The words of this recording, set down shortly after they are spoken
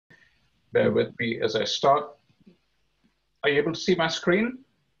Bear with me as I start. Are you able to see my screen?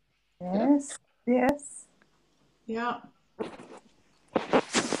 Yes, yes. Yeah.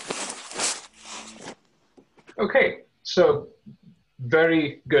 Okay, so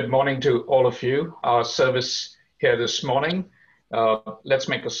very good morning to all of you. Our service here this morning. Let's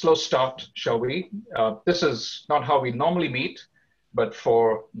make a slow start, shall we? This is not how we normally meet, but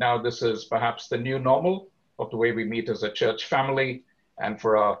for now, this is perhaps the new normal of the way we meet as a church family, and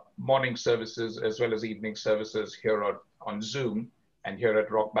for our morning services as well as evening services here on Zoom and here at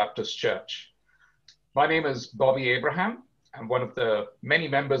Rock Baptist Church. My name is Bobby Abraham. I'm one of the many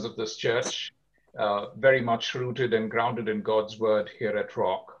members of this church, very much rooted and grounded in God's word here at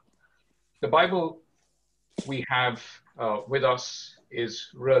Rock. The Bible we have with us is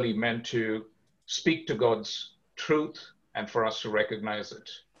really meant to speak to God's truth and for us to recognize it.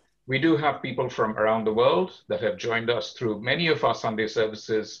 We do have people from around the world that have joined us through many of our Sunday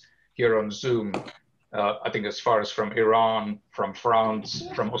services here on Zoom. I think as far as from Iran, from France,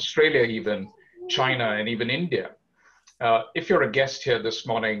 from Australia even, China, and even India. If you're a guest here this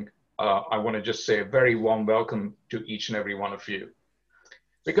morning, I want to just say a very warm welcome to each and every one of you.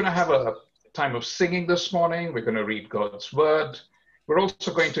 We're going to have a time of singing this morning. We're going to read God's word. We're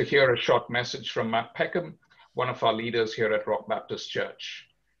also going to hear a short message from Matt Peckham, one of our leaders here at Rock Baptist Church.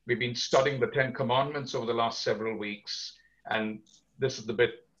 We've been studying the 10 Commandments over the last several weeks, and this is the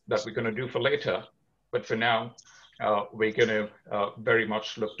bit that we're going to do for later. But for now, we're going to very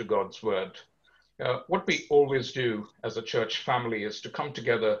much look to God's word. What we always do as a church family is to come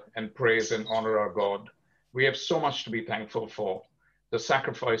together and praise and honor our God. We have so much to be thankful for. The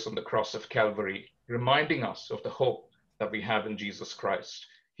sacrifice on the cross of Calvary, reminding us of the hope that we have in Jesus Christ.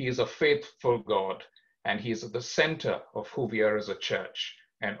 He is a faithful God, and he is at the center of who we are as a church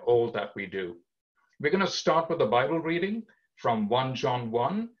and all that we do. We're going to start with a Bible reading from 1 John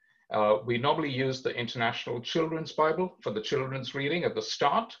 1. We normally use the International Children's Bible for the children's reading at the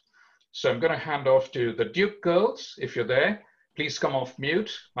start. So I'm going to hand off to the Duke girls. If you're there, please come off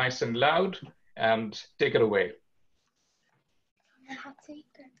mute, nice and loud, and take it away.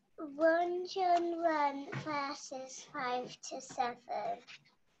 1 John 1, verses 5 to 7.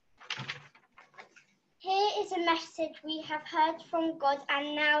 Here is a message we have heard from God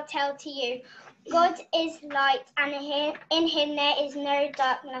and now tell to you. God is light, and in him there is no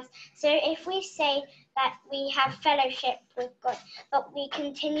darkness. So if we say that we have fellowship with God, but we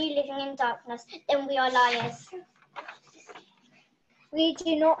continue living in darkness, then we are liars. We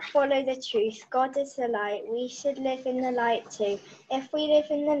do not follow the truth. God is the light. We should live in the light too. If we live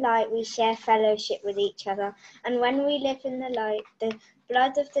in the light, we share fellowship with each other. And when we live in the light, the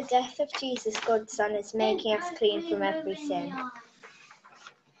blood of the death of Jesus, God's Son, is making us clean from every sin.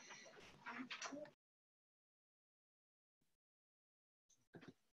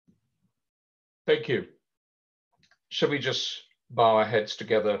 Thank you. Shall we just bow our heads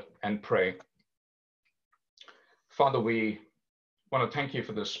together and pray? Father, we want to thank you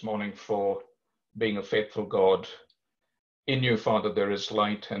for this morning for being a faithful God. In you, Father, there is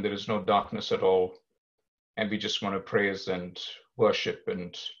light and there is no darkness at all. And we just want to praise and worship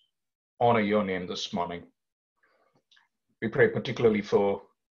and honor your name this morning. We pray particularly for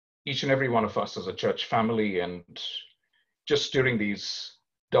each and every one of us as a church family, and just during these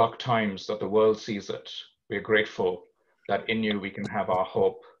dark times that the world sees it, we're grateful that in you we can have our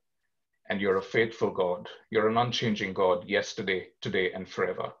hope. And you're a faithful God. You're an unchanging God, yesterday, today, and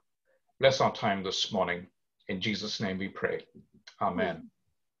forever. Bless our time this morning. In Jesus' name we pray. Amen.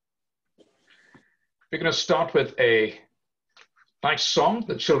 We're going to start with a nice song.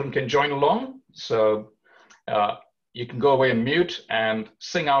 The children can join along. So you can go away and mute and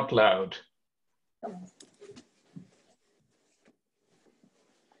sing out loud.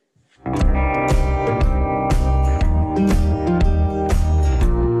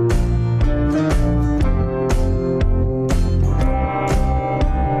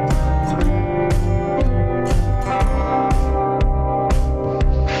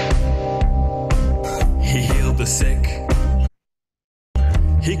 The sick,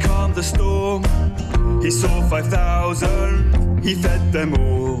 he calmed the storm, he saw 5,000, he fed them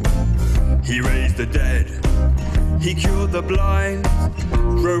all, he raised the dead, he cured the blind,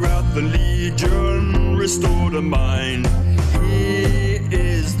 drove out the legion, restored a mind. He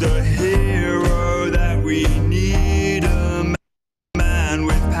is the hero that we need, a man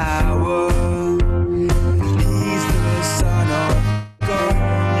with power. He's the Son of God,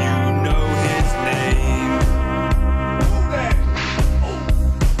 you know his name.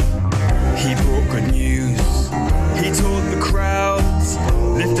 He brought good news, he taught the crowds,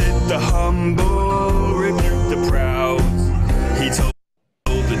 lifted the humble, rebuked the proud. He told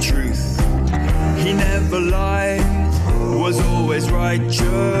the truth, He never lied, was always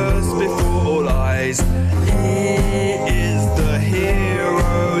righteous before all eyes. He is the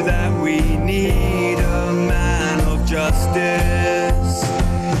hero that we need, a man of justice.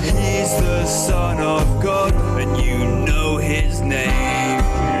 He's the Son of God, and you know his name.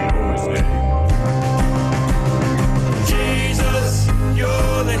 Jesus,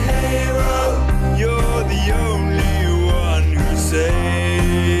 you're the hero, you're the only one who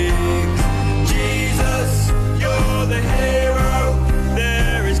saves. Jesus, you're the hero,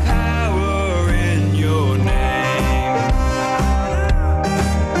 there is power in your name.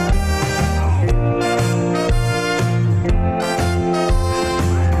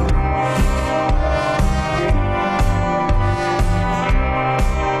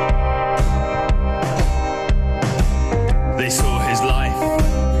 They saw his life,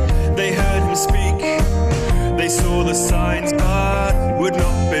 they heard him speak, they saw the signs but would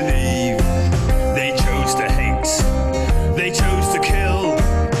not believe. They chose to hate, they chose to kill.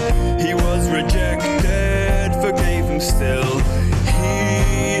 He was rejected, forgave him still.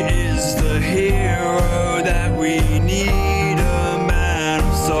 He is the hero that we need, a man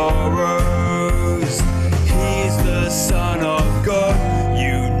of sorrows. He's the Son of God,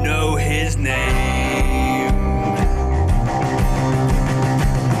 you know his name.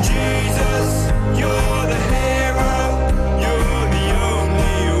 Jesus, you're the hero, you're the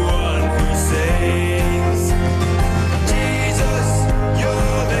only one who saves. Jesus,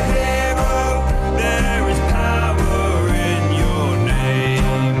 you're the hero, there is power in your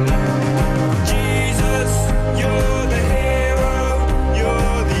name. Jesus, you're the hero,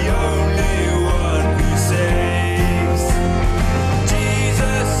 you're the only one who saves.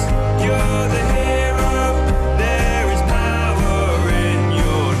 Jesus, you're the hero, there is power in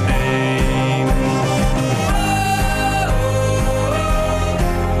your name.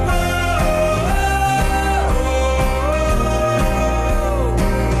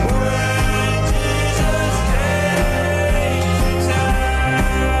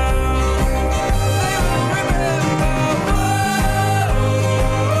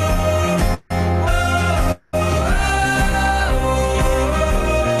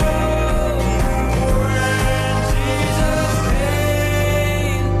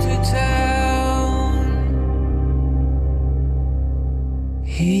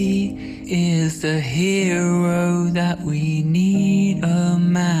 He is the hero that we need, a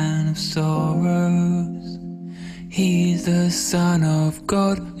man of sorrows. He's the Son of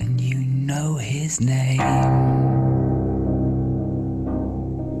God, and you know his name.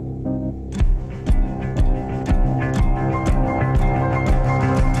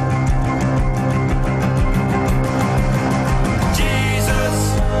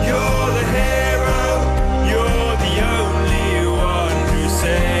 Jesus, you're the hero, you're the only one who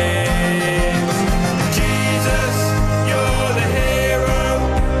saves. Jesus, you're the hero,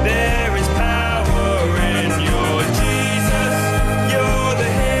 there is power in your Jesus. You're the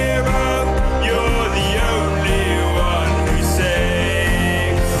hero, you're the only one who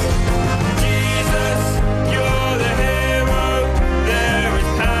saves. Jesus, you're the hero, there is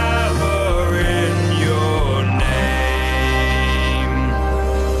power in your name.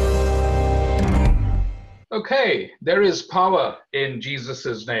 Okay, there is power in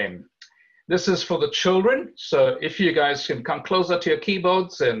Jesus' name. This is for the children, so if you guys can come closer to your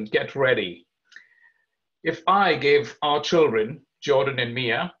keyboards and get ready. If I gave our children, Jordan and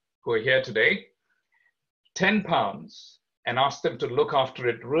Mia, who are here today, £10 and asked them to look after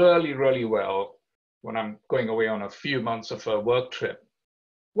it really, really well when I'm going away on a few months of a work trip,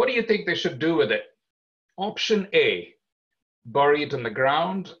 what do you think they should do with it? Option A, bury it in the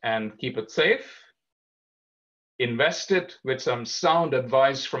ground and keep it safe. Invest it with some sound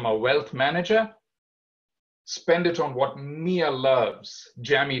advice from a wealth manager. Spend it on what Mia loves,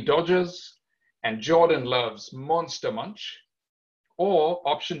 Jammy Dodgers, and Jordan loves Monster Munch. Or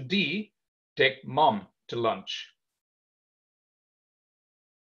option D, take mom to lunch.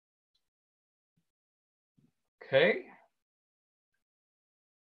 Okay.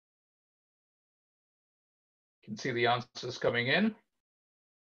 You can see the answers coming in.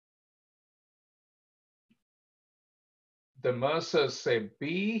 The Mercers say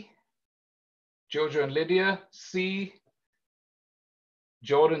B. Jojo and Lydia, C.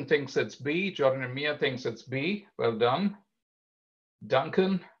 Jordan thinks it's B. Jordan and Mia thinks it's B. Well done.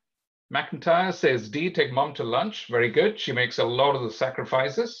 Duncan McIntyre says D, take mom to lunch. Very good. She makes a lot of the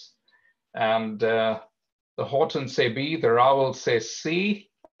sacrifices. And the Hortons say B. The Rowells say C.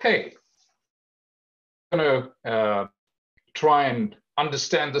 Okay. I'm going to try and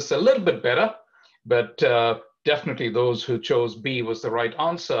understand this a little bit better, but definitely those who chose B was the right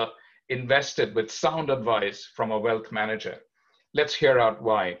answer. invested with sound advice from a wealth manager. Let's hear out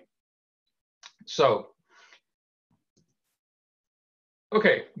why. So,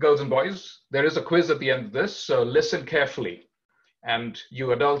 okay, girls and boys, there is a quiz at the end of this, so listen carefully. And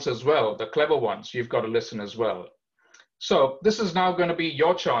you adults as well, the clever ones, you've got to listen as well. So this is now going to be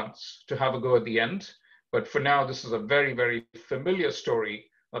your chance to have a go at the end. But for now, this is a very, very familiar story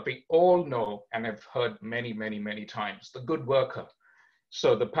that we all know and have heard many, many, many times, the good worker.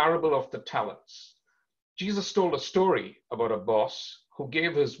 So the parable of the talents. Jesus told a story about a boss who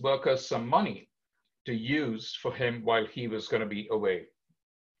gave his workers some money to use for him while he was going to be away.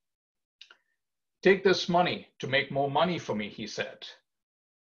 Take this money to make more money for me, he said.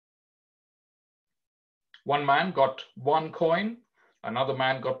 One man got 1 coin, another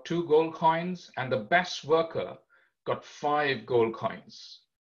man got 2 gold coins, and the best worker got 5 gold coins.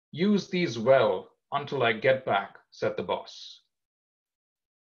 Use these well until I get back, said the boss.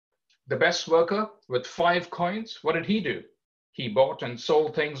 The best worker with 5 coins, what did he do? He bought and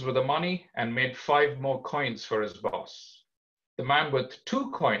sold things with the money and made 5 more coins for his boss. The man with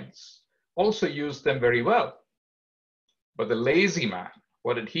 2 coins also used them very well. But the lazy man,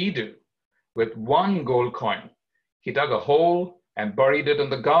 what did he do? With 1 gold coin, he dug a hole and buried it in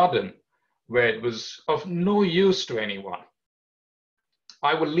the garden where it was of no use to anyone.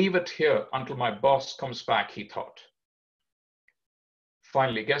 I will leave it here until my boss comes back, he thought.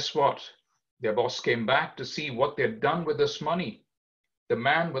 Finally, guess what? Their boss came back to see what they'd done with this money. The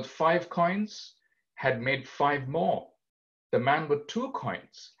man with 5 coins had made 5 more. The man with 2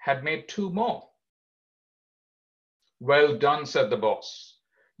 coins had made 2 more. Well done, said the boss.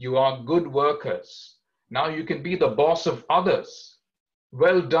 You are good workers. Now you can be the boss of others.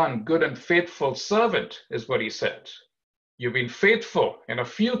 Well done, good and faithful servant, is what he said. You've been faithful in a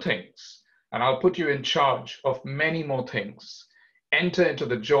few things, and I'll put you in charge of many more things. Enter into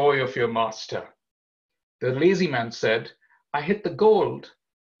the joy of your master. The lazy man said, I hit the gold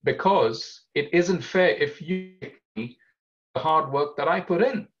because it isn't fair if you give me the hard work that I put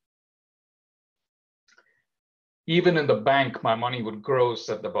in. Even in the bank, my money would grow,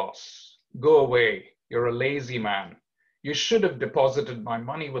 said the boss. Go away, you're a lazy man. You should have deposited my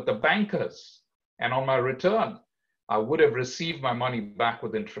money with the bankers, and on my return, I would have received my money back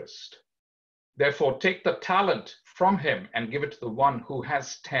with interest. Therefore, take the talent from him and give it to the one who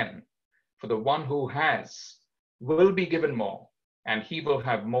has 10. For the one who has will be given more, and he will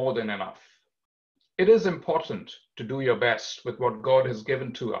have more than enough. It is important to do your best with what God has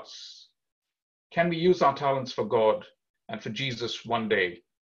given to us. Can we use our talents for God and for Jesus one day?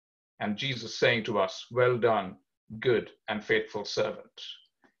 And Jesus saying to us, well done, good and faithful servant.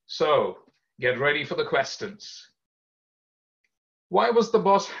 So get ready for the questions. Why was the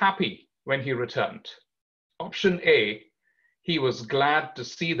boss happy when he returned? Option A, he was glad to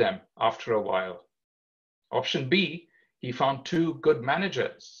see them after a while. Option B, he found 2 good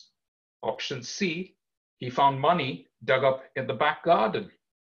managers. Option C, he found money dug up in the back garden.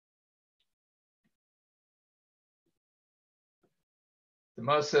 The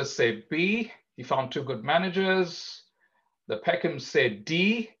Mercers say B, he found 2 good managers. The Peckhams say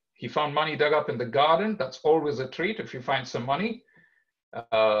D, he found money dug up in the garden. That's always a treat if you find some money.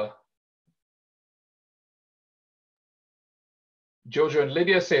 Jojo and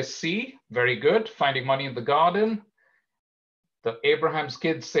Lydia say C, very good, finding money in the garden. The Abraham's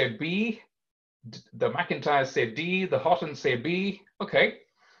kids say B, the McIntyres say D, the Hottons say B. Okay,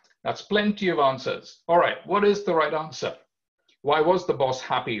 that's plenty of answers. All right, what is the right answer? Why was the boss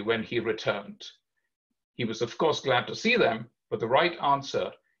happy when he returned? He was, of course, glad to see them, but the right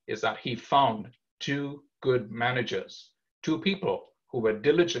answer is that he found 2 good managers, 2 people who were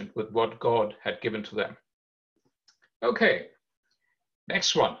diligent with what God had given to them. Okay,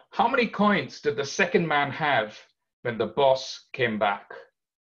 next one. How many coins did the second man have when the boss came back?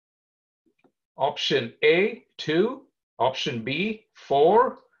 Option A, 2. Option B,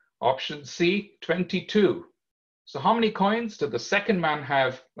 4. Option C, 22. So how many coins did the second man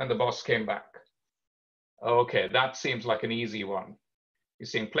have when the boss came back? Okay, that seems like an easy one. You're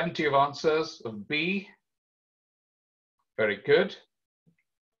seeing plenty of answers of B. Very good.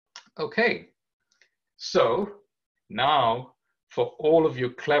 Okay, so now for all of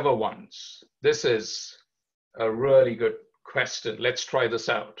you clever ones, this is a really good question. Let's try this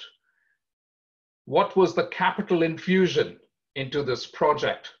out. What was the capital infusion into this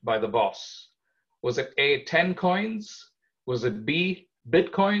project by the boss? Was it A, 10 coins? Was it B,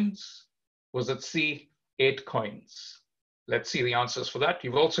 Bitcoins? Was it C, 8 coins? Let's see the answers for that.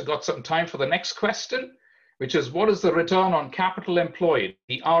 You've also got some time for the next question, which is what is the return on capital employed,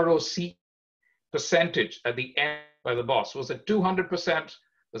 the ROC percentage at the end by the boss? Was it 200%,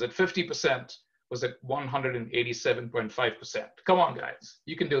 Was it 50%? Was it 187.5%? Come on, guys,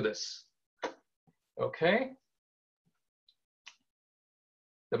 you can do this. Okay.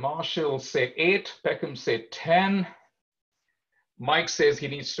 The marshals say 8, Peckham say 10. Mike says he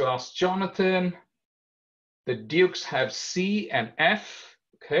needs to ask Jonathan. The Dukes have C and F.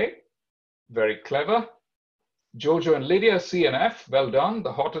 Okay, very clever. Jojo and Lydia, C and F. Well done.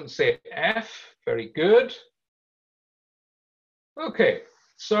 The Hottons say F. Very good. Okay,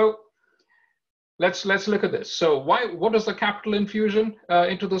 so let's look at this. So what is the capital infusion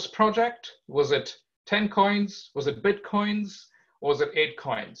into this project? Was it 10 coins? Was it Bitcoins? Or was it 8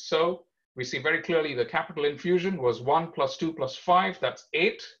 coins? So we see very clearly the capital infusion was 1 plus 2 plus 5, that's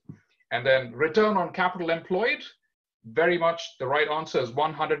 8. And then return on capital employed, very much the right answer is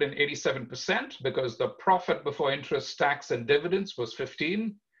 187% because the profit before interest, tax, and dividends was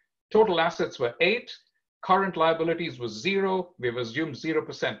 15. Total assets were 8. Current liabilities was 0. We've assumed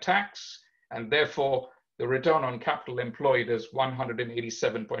 0% tax, and therefore the return on capital employed is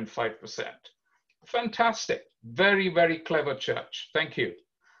 187.5%. Fantastic. Very, very clever, church. Thank you.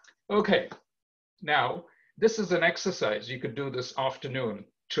 Okay, now this is an exercise you could do this afternoon,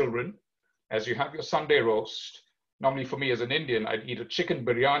 children, as you have your Sunday roast. Normally for me as an Indian, I'd eat a chicken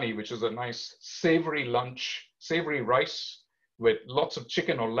biryani, which is a nice savory lunch, savory rice with lots of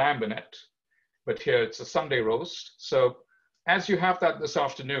chicken or lamb in it. But here it's a Sunday roast. So as you have that this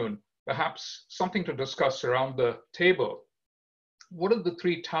afternoon, perhaps something to discuss around the table. What are the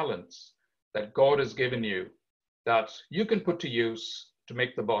 3 talents that God has given you that you can put to use to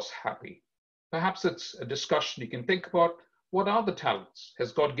make the boss happy? Perhaps it's a discussion you can think about. What are the talents?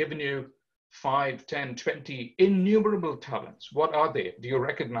 Has God given you 5, 10, 20 innumerable talents? What are they? Do you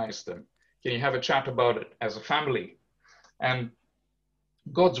recognize them? Can you have a chat about it as a family? And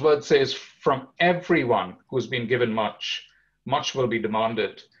God's word says, from everyone who's been given much, much will be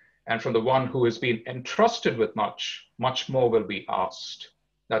demanded. And from the one who has been entrusted with much, much more will be asked.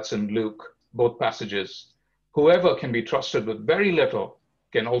 That's in Luke, both passages. Whoever can be trusted with very little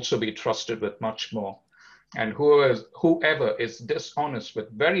can also be trusted with much more. And whoever is dishonest with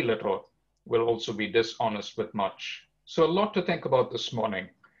very little will also be dishonest with much. So a lot to think about this morning,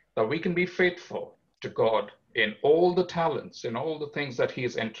 that we can be faithful to God in all the talents, in all the things that he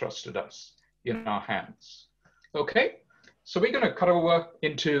has entrusted us in our hands. Okay, so we're going to cut over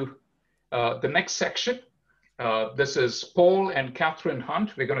into the next section. This is Paul and Catherine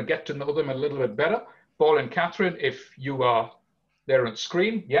Hunt. We're going to get to know them a little bit better. Paul and Catherine, if you are there on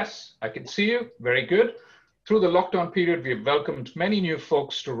screen, yes, I can see you. Very good. Through the lockdown period, we've welcomed many new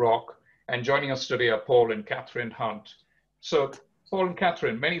folks to Rock, and joining us today are Paul and Catherine Hunt. So Paul and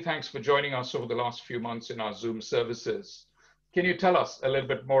Catherine, many thanks for joining us over the last few months in our Zoom services. Can you tell us a little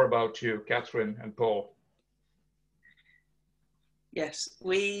bit more about you, Catherine and Paul? Yes,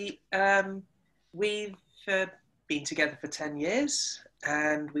 we've been together for 10 years,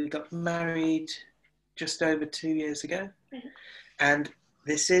 and we got married just over 2 years ago. Mm-hmm. And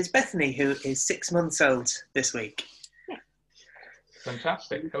this is Bethany, who is 6 months old this week. Yeah.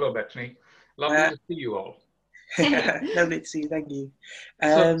 Fantastic. Hello, Bethany. Lovely to see you all. Lovely to see you, thank you.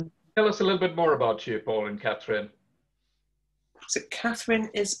 So tell us a little bit more about you, Paul and Catherine. So Catherine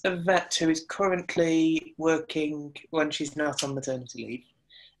is a vet who is currently working, when she's not on maternity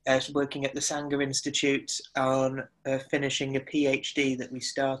leave, she's working at the Sanger Institute on finishing a PhD that we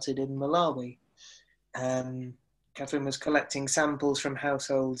started in Malawi. Catherine was collecting samples from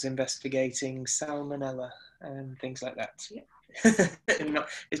households investigating salmonella and things like that. Yeah.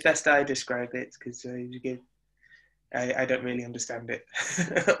 It's best I describe it because I don't really understand it,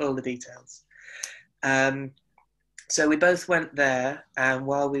 all the details. So we both went there, and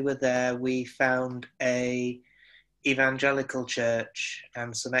while we were there, we found a evangelical church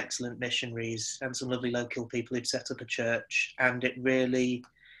and some excellent missionaries and some lovely local people who'd set up a church, and it really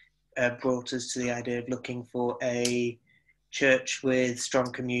brought us to the idea of looking for a church with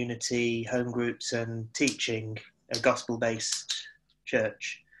strong community, home groups and teaching, a gospel-based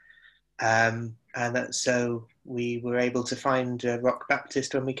church. So we were able to find Rock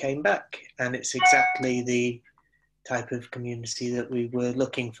Baptist when we came back, and it's exactly the type of community that we were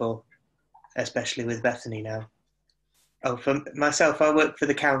looking for, especially with Bethany now. Oh, for myself, I work for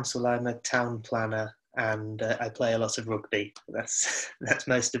the council. I'm a town planner, and I play a lot of rugby. That's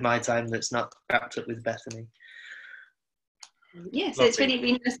most of my time that's not wrapped up with Bethany. Yeah, so it's really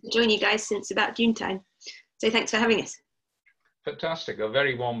been nice to join you guys since about June time. So thanks for having us. Fantastic. A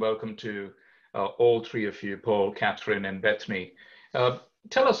very warm welcome to all three of you, Paul, Catherine, and Bethany.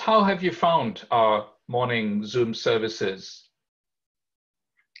 Tell us, how have you found our morning Zoom services?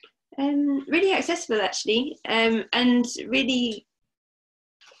 Really accessible, actually, and really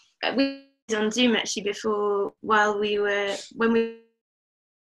we were on Zoom actually before, when we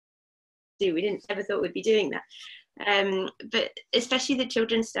didn't ever thought we'd be doing that. But especially the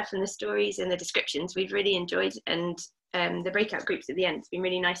children's stuff and the stories and the descriptions, we've really enjoyed, and the breakout groups at the end, it's been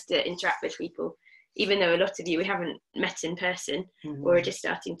really nice to interact with people, even though a lot of you we haven't met in person or are just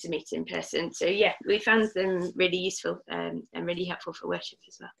starting to meet in person. So yeah, we found them really useful and really helpful for worship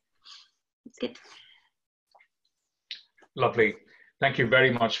as well. It's good. Lovely. Thank you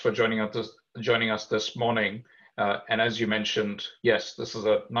very much for joining us this morning. And as you mentioned, yes, this is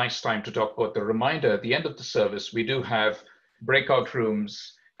a nice time to talk about the reminder. At the end of the service, we do have breakout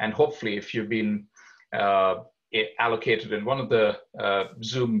rooms, and hopefully if you've been allocated in one of the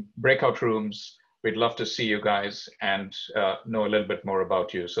Zoom breakout rooms, we'd love to see you guys and know a little bit more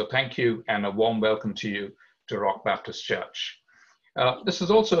about you. So thank you, and a warm welcome to you to Rock Baptist Church. This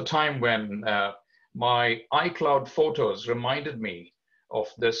is also a time when my iCloud photos reminded me of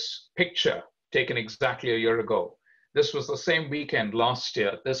this picture taken exactly a year ago. This was the same weekend last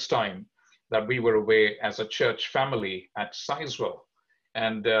year, this time, that we were away as a church family at Sizewell.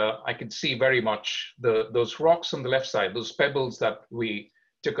 And I could see very much those rocks on the left side, those pebbles that we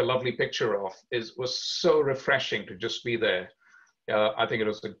took a lovely picture of. Was so refreshing to just be there. I think it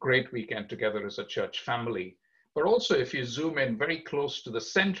was a great weekend together as a church family. But also, if you zoom in very close to the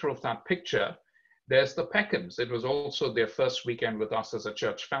center of that picture, there's the Peckhams. It was also their first weekend with us as a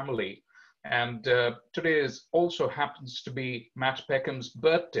church family. And today also happens to be Matt Peckham's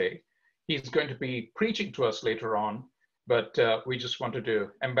birthday. He's going to be preaching to us later on, but we just wanted to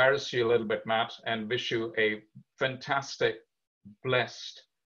embarrass you a little bit, Matt, and wish you a fantastic, blessed,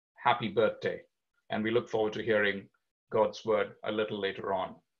 happy birthday. And we look forward to hearing God's word a little later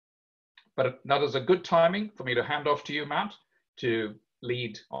on. But that is a good timing for me to hand off to you, Matt, to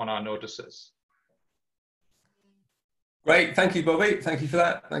lead on our notices. Great, thank you, Bobby. Thank you for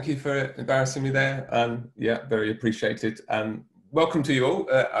that. Thank you for embarrassing me there. Yeah, very appreciated. Welcome to you all.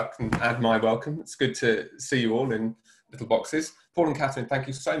 I can add my welcome. It's good to see you all in little boxes. Paul and Catherine, thank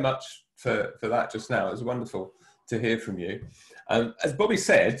you so much for that just now. It was wonderful to hear from you. As Bobby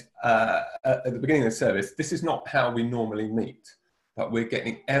said at the beginning of the service, this is not how we normally meet, but we're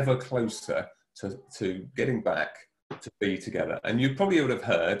getting ever closer to getting back to be together. And you probably would have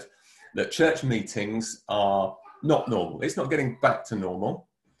heard that church meetings are not normal. It's not getting back to normal.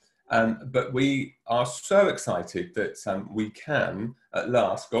 But we are so excited that we can, at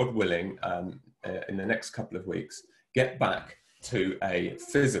last, God willing, in the next couple of weeks, get back to a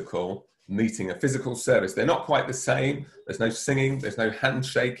physical meeting, a physical service. They're not quite the same. There's no singing, there's no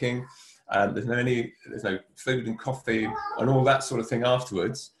handshaking, there's no food and coffee and all that sort of thing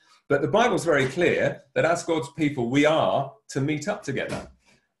afterwards. But the Bible's very clear that as God's people, we are to meet up together.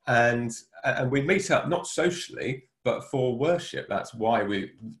 And we meet up not socially, but for worship. That's why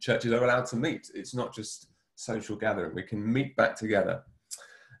churches are allowed to meet. It's not just social gathering. We can meet back together.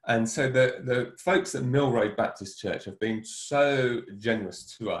 And so the folks at Mill Road Baptist Church have been so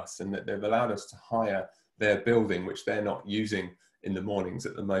generous to us, and that they've allowed us to hire their building, which they're not using in the mornings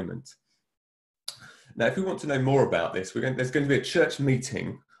at the moment. Now, if we want to know more about this, there's going to be a church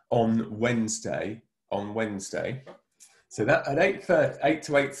meeting on Wednesday. So that at 8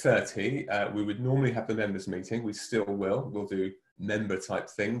 to 8:30, we would normally have the members meeting. We still will. We'll do member type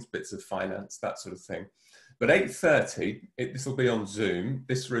things, bits of finance, that sort of thing. But 8:30, this will be on Zoom,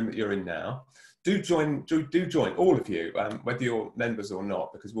 this room that you're in now. Do join, all of you, whether you're members or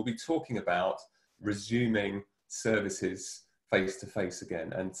not, because we'll be talking about resuming services face-to-face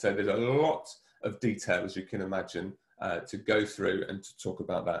again. And so there's a lot of detail, as you can imagine, to go through and to talk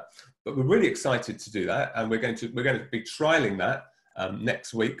about that. But we're really excited to do that, and we're going to be trialing that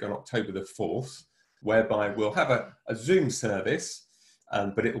next week on October the 4th, whereby we'll have a Zoom service,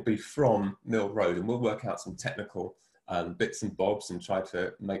 but it will be from Mill Road, and we'll work out some technical bits and bobs and try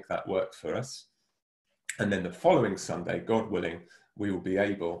to make that work for us. And then the following Sunday, God willing, we will be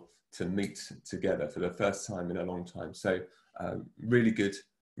able to meet together for the first time in a long time. So really good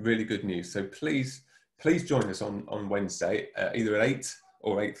news. So please join us on Wednesday, either at 8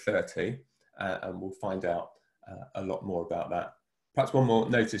 or 8:30, and we'll find out a lot more about that. Perhaps one more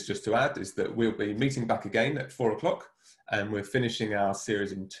notice just to add is that we'll be meeting back again at 4 o'clock, and we're finishing our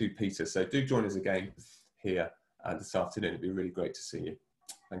series in 2 Peter. So do join us again here this afternoon. It'd be really great to see you.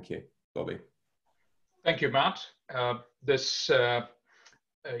 Thank you. Bobby. Thank you, Matt.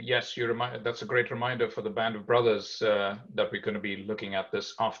 Yes, that's a great reminder for the Band of Brothers that we're going to be looking at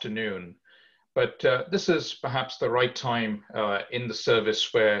this afternoon. But this is perhaps the right time in the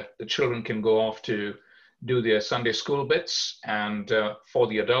service where the children can go off to do their Sunday school bits. And for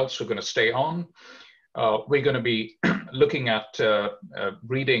the adults who are going to stay on, We're going to be looking at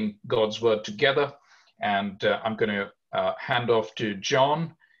reading God's word together, and I'm going to hand off to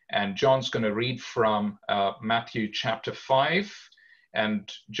John, and John's going to read from Matthew chapter 5.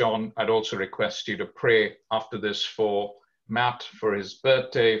 And John, I'd also request you to pray after this for Matt, for his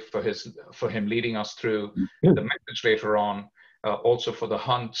birthday, for him leading us through the message later on, also for the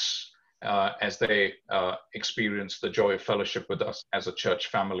Hunts as they experience the joy of fellowship with us as a church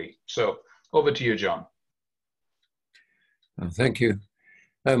family. So over to you, John. Thank you.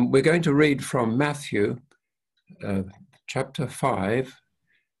 We're going to read from Matthew chapter 5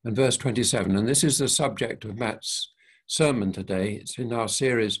 and verse 27. And this is the subject of Matt's sermon today. It's in our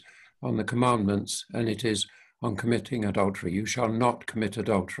series on the commandments, and it is on committing adultery. You shall not commit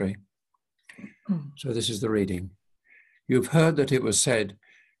adultery. So this is the reading. You've heard that it was said,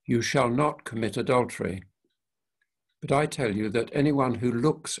 you shall not commit adultery. But I tell you that anyone who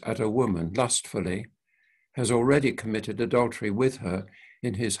looks at a woman lustfully has already committed adultery with her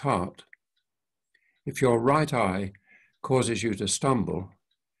in his heart. If your right eye causes you to stumble,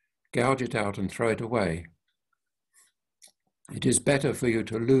 gouge it out and throw it away. It is better for you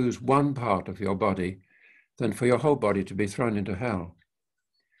to lose one part of your body than for your whole body to be thrown into hell.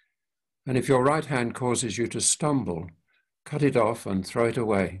 And if your right hand causes you to stumble, cut it off and throw it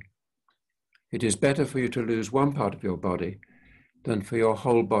away. It is better for you to lose one part of your body than for your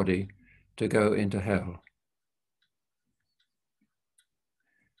whole body to go into hell.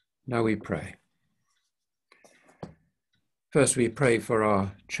 Now we pray. First, we pray for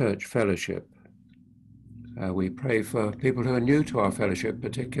our church fellowship. We pray for people who are new to our fellowship,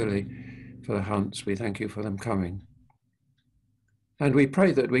 particularly for the Hunts. We thank you for them coming. And we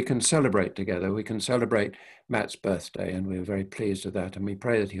pray that we can celebrate together. We can celebrate Matt's birthday, and we're very pleased with that. And we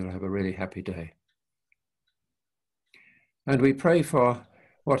pray that he'll have a really happy day. And we pray for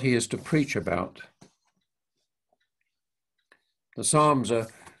what he is to preach about. The Psalms are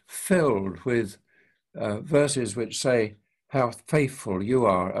filled with verses which say how faithful you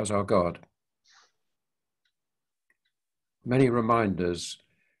are as our God. Many reminders.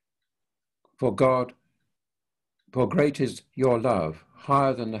 For great is your love,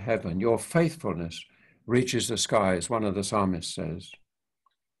 higher than the heaven. Your faithfulness reaches the sky, as one of the psalmists says.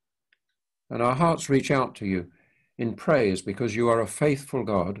 And our hearts reach out to you in praise because you are a faithful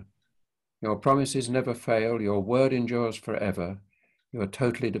God. Your promises never fail. Your word endures forever. You are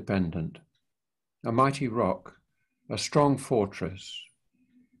totally dependent. A mighty rock, a strong fortress.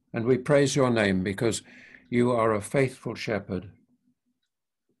 And we praise your name because you are a faithful shepherd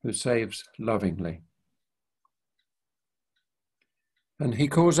who saves lovingly. And he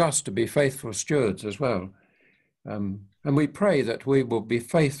calls us to be faithful stewards as well. And we pray that we will be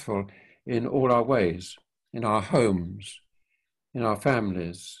faithful in all our ways, in our homes, in our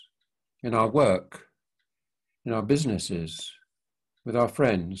families, in our work, in our businesses, with our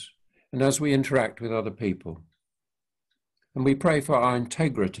friends, and as we interact with other people. And we pray for our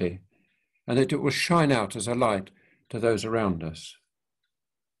integrity and that it will shine out as a light to those around us.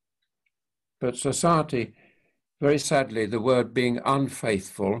 But society, very sadly, the word being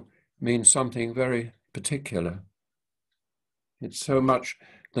unfaithful means something very particular. It's so much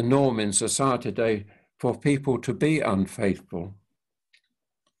the norm in society today for people to be unfaithful.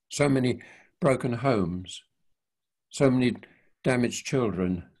 So many broken homes, so many damaged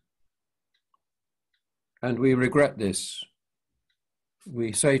children. And we regret this.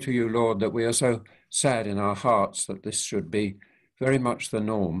 We say to you, Lord, that we are so sad in our hearts that this should be very much the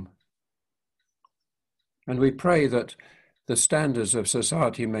norm. And we pray that the standards of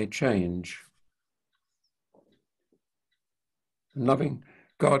society may change. Loving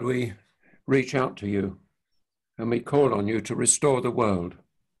God, we reach out to you and we call on you to restore the world.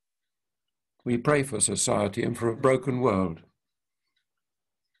 We pray for society and for a broken world.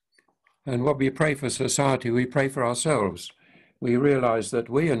 And what we pray for society, we pray for ourselves. We realize that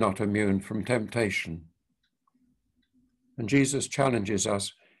we are not immune from temptation. And Jesus challenges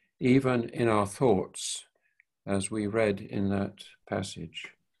us even in our thoughts, as we read in that passage.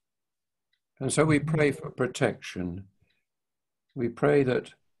 And so we pray for protection. We pray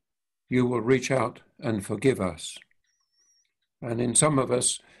that you will reach out and forgive us. And in some of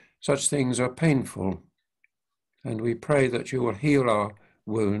us, such things are painful. And we pray that you will heal our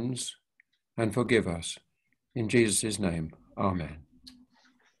wounds and forgive us. In Jesus' name, amen.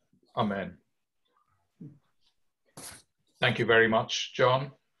 Amen. Thank you very much,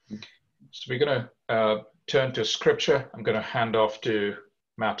 John. So we're going to turn to scripture. I'm going to hand off to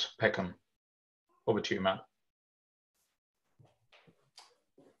Matt Peckham. Over to you, Matt.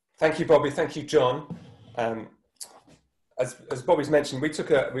 Thank you, Bobby. Thank you, John. as Bobby's mentioned, we took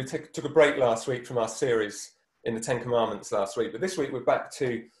a break last week from our series in the Ten Commandments last week, but this week we're back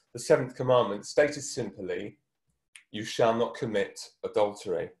to the seventh commandment, stated simply, you shall not commit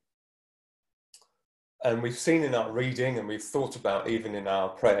adultery. And we've seen in our reading, and we've thought about even in our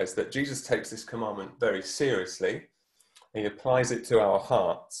prayers, that Jesus takes this commandment very seriously. He applies it to our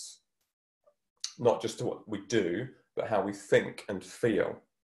hearts, not just to what we do, but how we think and feel.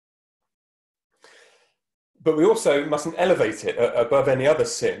 But we also mustn't elevate it above any other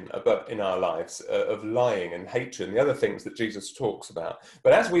sin in our lives, of lying and hatred and the other things that Jesus talks about.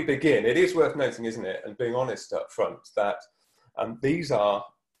 But as we begin, it is worth noting, isn't it, and being honest up front, that these are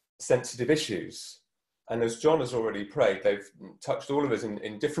sensitive issues. And as John has already prayed, they've touched all of us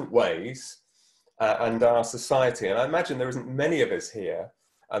in different ways, and our society. And I imagine there isn't many of us here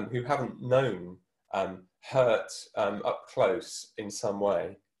who haven't known hurt up close in some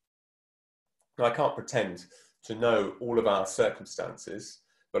way. Now, I can't pretend to know all of our circumstances,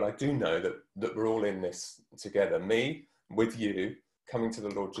 but I do know that we're all in this together. Me, with you, coming to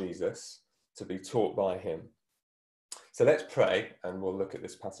the Lord Jesus to be taught by him. So let's pray, and we'll look at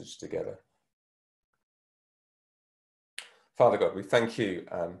this passage together. Father God, we thank you,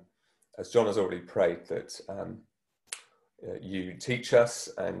 as John has already prayed, that you teach us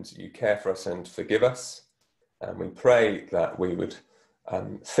and you care for us and forgive us. And we pray that we would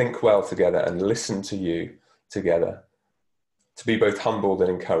think well together and listen to you together, to be both humbled and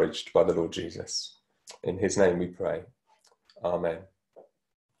encouraged by the Lord Jesus. In his name we pray. Amen.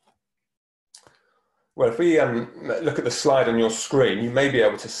 Well, if we look at the slide on your screen, you may be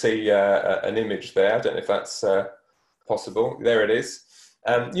able to see an image there. I don't know if that's possible. There it is.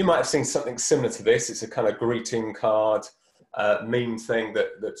 You might have seen something similar to this. It's a kind of greeting card, meme thing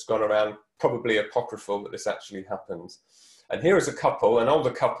that's gone around, probably apocryphal that this actually happened. And here is a couple, an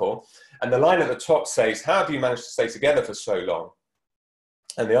older couple, and the line at the top says, how have you managed to stay together for so long?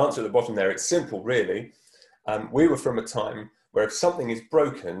 And the answer at the bottom there, it's simple, really. We were from a time where if something is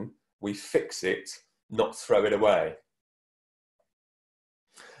broken, we fix it, not throw it away.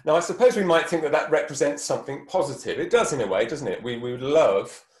 Now, I suppose we might think that represents something positive. It does in a way, doesn't it? We would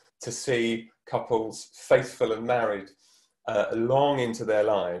love to see couples faithful and married long into their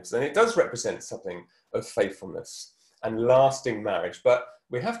lives. And it does represent something of faithfulness and lasting marriage. But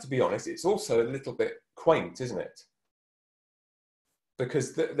we have to be honest, it's also a little bit quaint, isn't it?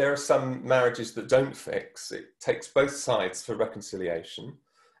 Because there are some marriages that don't fix. It takes both sides for reconciliation,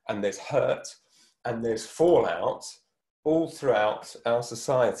 and there's hurt and there's fallout all throughout our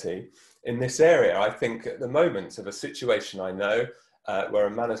society in this area. I think at the moment of a situation I know where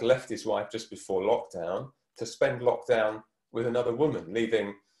a man has left his wife just before lockdown to spend lockdown with another woman,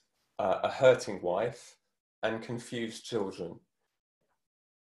 leaving a hurting wife and confused children.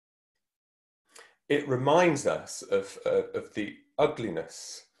 It reminds us of the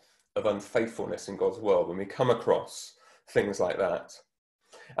ugliness of unfaithfulness in God's world when we come across things like that.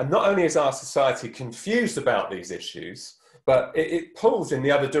 And not only is our society confused about these issues, but it pulls in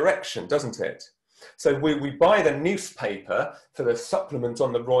the other direction, doesn't it? So we buy the newspaper for the supplement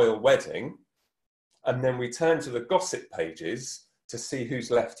on the royal wedding, and then we turn to the gossip pages to see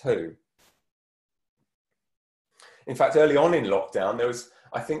who's left who. In fact, early on in lockdown, there was,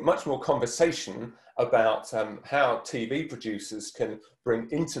 I think, much more conversation about how TV producers can bring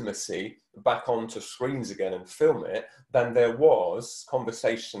intimacy back onto screens again and film it than there was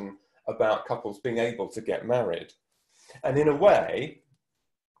conversation about couples being able to get married. And in a way,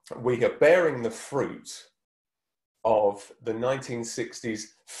 we are bearing the fruit of the 1960s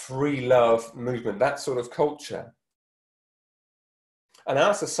free love movement, that sort of culture. And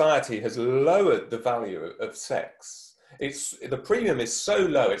our society has lowered the value of sex. The premium is so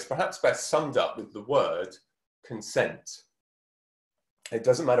low, it's perhaps best summed up with the word consent. It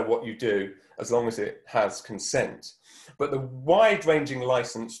doesn't matter what you do as long as it has consent. But the wide-ranging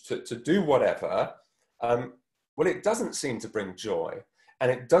license to do whatever, well, it doesn't seem to bring joy, and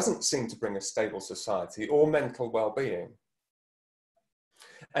it doesn't seem to bring a stable society or mental well-being.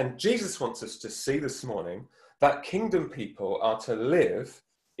 And Jesus wants us to see this morning that kingdom people are to live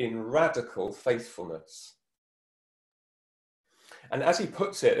in radical faithfulness. And as he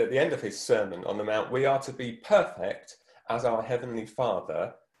puts it at the end of his Sermon on the Mount, we are to be perfect as our Heavenly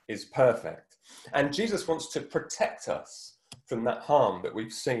Father is perfect. And Jesus wants to protect us from that harm that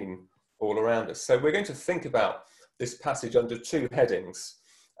we've seen all around us. So we're going to think about this passage under two headings.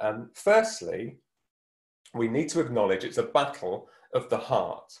 Firstly, we need to acknowledge it's a battle of the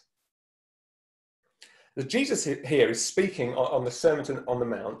heart. Jesus here is speaking on the Sermon on the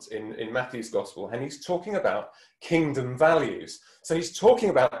Mount in Matthew's Gospel, and he's talking about kingdom values. So he's talking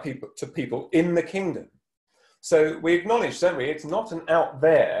about people in the kingdom. So we acknowledge, don't we, it's not an out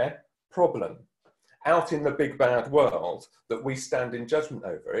there problem, out in the big bad world that we stand in judgment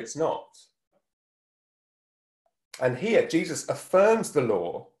over. It's not. And here Jesus affirms the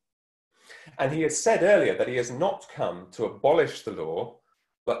law, and he has said earlier that he has not come to abolish the law,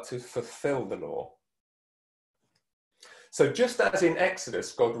 but to fulfill the law. So just as in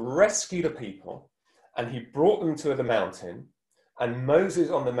Exodus, God rescued a people and he brought them to the mountain, and Moses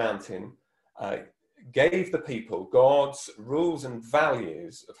on the mountain gave the people God's rules and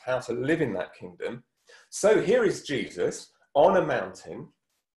values of how to live in that kingdom. So here is Jesus on a mountain.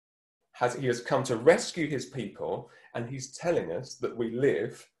 He has come to rescue his people, and he's telling us that we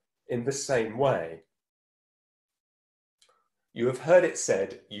live in the same way. You have heard it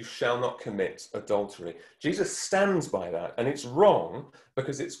said, you shall not commit adultery. Jesus stands by that, and it's wrong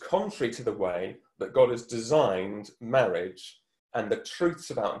because it's contrary to the way that God has designed marriage and the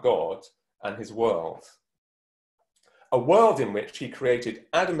truths about God and his world. A world in which he created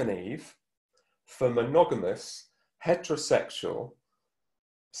Adam and Eve for monogamous, heterosexual,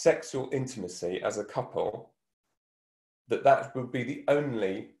 sexual intimacy as a couple, that would be the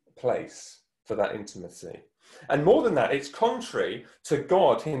only place for that intimacy. And more than that, it's contrary to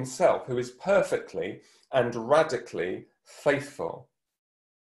God himself, who is perfectly and radically faithful.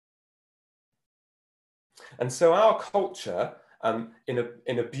 And so our culture,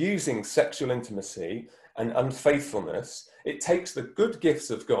 in abusing sexual intimacy and unfaithfulness, it takes the good gifts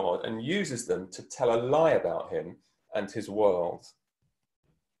of God and uses them to tell a lie about him and his world.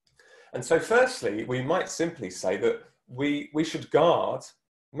 And so firstly, we might simply say that we should guard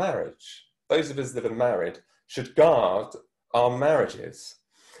marriage. Those of us that are married should guard our marriages.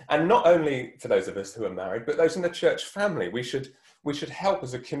 And not only for those of us who are married, but those in the church family. We should help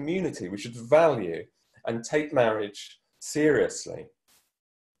as a community. We should value and take marriage seriously.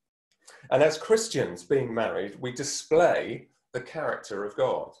 And as Christians being married, we display the character of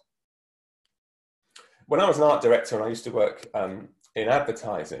God. When I was an art director and I used to work in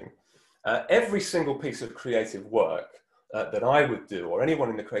advertising, every single piece of creative work that I would do, or anyone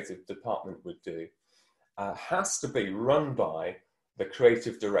in the creative department would do, has to be run by the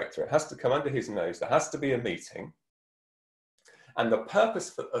creative director. It has to come under his nose. There has to be a meeting. And the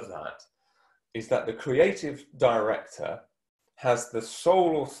purpose of that is that the creative director has the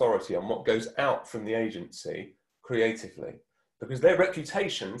sole authority on what goes out from the agency creatively, because their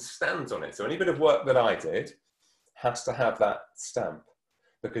reputation stands on it. So any bit of work that I did has to have that stamp.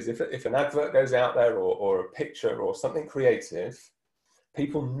 Because if an advert goes out there or a picture or something creative,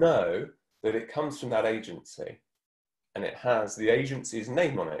 people know that it comes from that agency and it has the agency's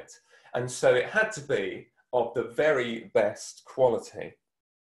name on it. And so it had to be of the very best quality.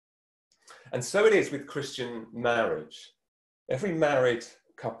 And so it is with Christian marriage. Every married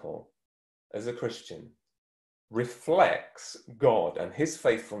couple, as a Christian, reflects God and his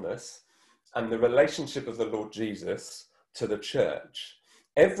faithfulness and the relationship of the Lord Jesus to the church.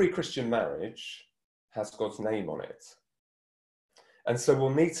 Every Christian marriage has God's name on it. And so we'll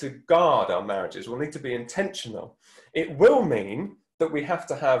need to guard our marriages. We'll need to be intentional. It will mean that we have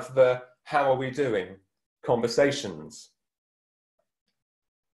to have the "how are we doing" conversations.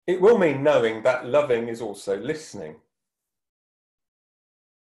 It will mean knowing that loving is also listening.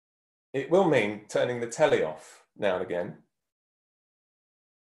 It will mean turning the telly off now and again.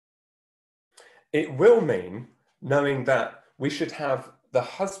 It will mean knowing that we should have the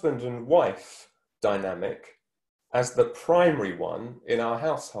husband and wife dynamic as the primary one in our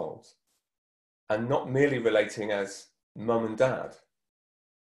household, and not merely relating as mum and dad.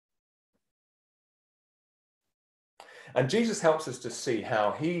 And Jesus helps us to see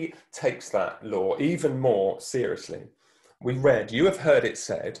how he takes that law even more seriously. We read, "You have heard it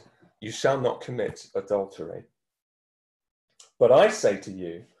said, you shall not commit adultery. But I say to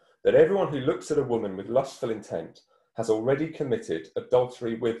you that everyone who looks at a woman with lustful intent has already committed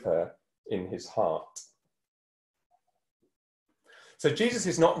adultery with her in his heart." So Jesus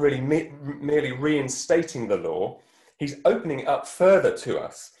is not really merely reinstating the law, he's opening it up further to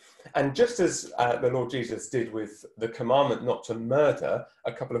us. And just as the Lord Jesus did with the commandment not to murder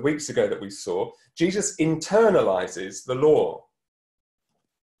a couple of weeks ago that we saw, Jesus internalizes the law.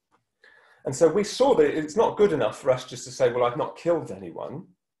 And so we saw that it's not good enough for us just to say, well, I've not killed anyone.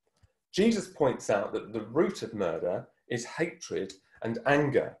 Jesus points out that the root of murder is hatred and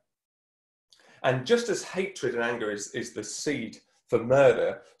anger. And just as hatred and anger is the seed for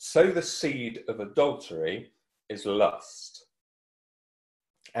murder, so the seed of adultery is lust.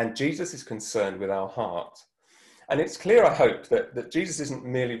 And Jesus is concerned with our heart. And it's clear, I hope, that Jesus isn't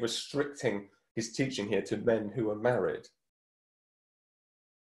merely restricting his teaching here to men who are married.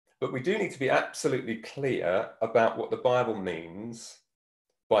 But we do need to be absolutely clear about what the Bible means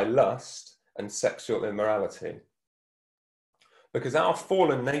by lust and sexual immorality. Because our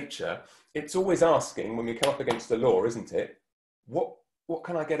fallen nature, it's always asking when we come up against the law, isn't it? What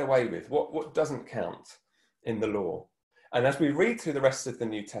can I get away with? What doesn't count in the law? And as we read through the rest of the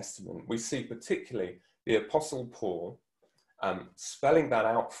New Testament, we see particularly the Apostle Paul spelling that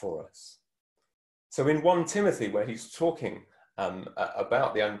out for us. So in 1 Timothy, where he's talking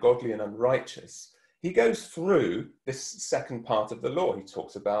about the ungodly and unrighteous, he goes through this second part of the law. He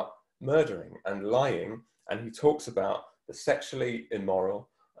talks about murdering and lying, and he talks about the sexually immoral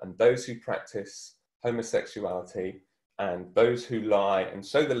and those who practice homosexuality and those who lie, and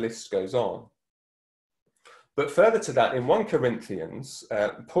so the list goes on. But further to that, in 1 Corinthians,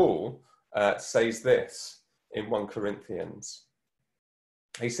 Paul says this in 1 Corinthians.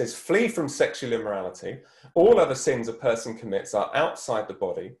 He says, flee from sexual immorality. All other sins a person commits are outside the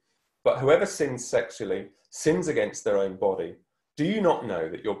body, but whoever sins sexually sins against their own body. Do you not know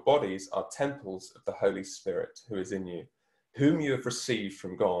that your bodies are temples of the Holy Spirit who is in you, whom you have received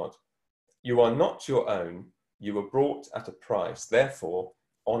from God? You are not your own. You were bought at a price. Therefore,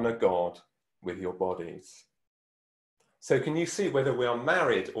 honor God with your bodies. So can you see whether we are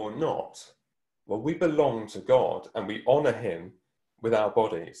married or not? Well, we belong to God and we honor him with our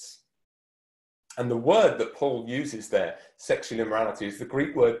bodies. And the word that Paul uses there, sexual immorality, is the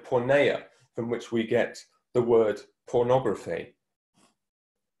Greek word porneia, from which we get the word pornography.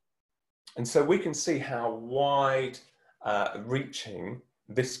 And so we can see how wide reaching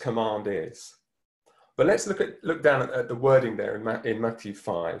this command is. But let's look down at the wording there in Matthew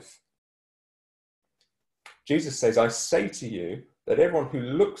 5. Jesus says, I say to you that everyone who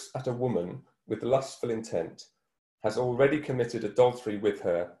looks at a woman with lustful intent has already committed adultery with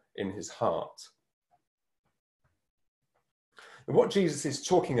her in his heart. And what Jesus is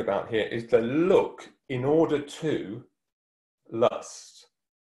talking about here is the look in order to lust.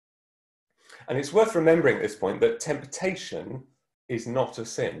 And it's worth remembering at this point that temptation is not a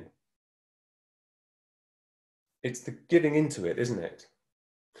sin. It's the giving into it, isn't it?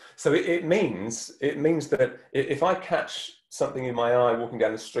 So it means that if I catch something in my eye walking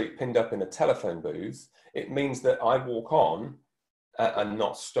down the street pinned up in a telephone booth, it means that I walk on and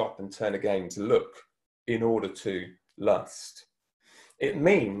not stop and turn again to look in order to lust. It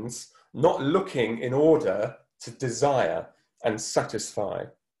means not looking in order to desire and satisfy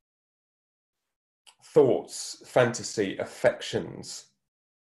thoughts, fantasy, affections,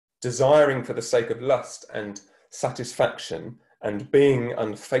 desiring for the sake of lust and satisfaction and being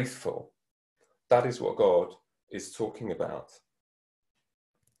unfaithful. That is what God is talking about.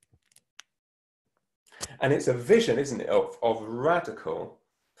 And it's a vision, isn't it, of radical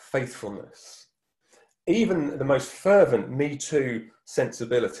faithfulness. Even the most fervent Me Too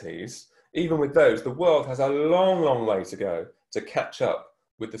sensibilities, even with those, the world has a long, long way to go to catch up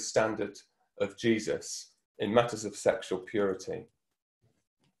with the standard of Jesus in matters of sexual purity.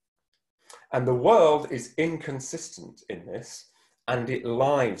 And the world is inconsistent in this, and it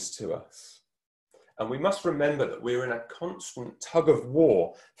lies to us. And we must remember that we're in a constant tug of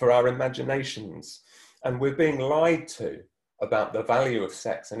war for our imaginations, and we're being lied to about the value of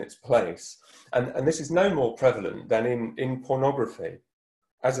sex and its place. And this is no more prevalent than in pornography,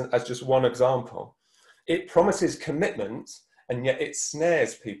 as just one example. It promises commitment, and yet it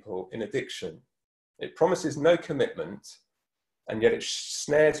snares people in addiction. It promises no commitment, and yet it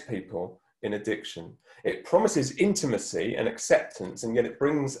snares people in addiction. It promises intimacy and acceptance, and yet it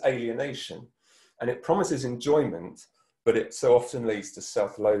brings alienation. And it promises enjoyment, but it so often leads to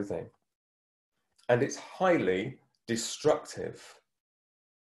self-loathing. And it's highly destructive.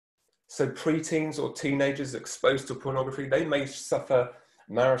 So preteens or teenagers exposed to pornography, they may suffer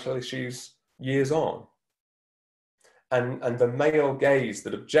marital issues years on. And the male gaze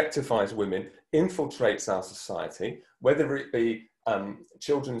that objectifies women infiltrates our society, whether it be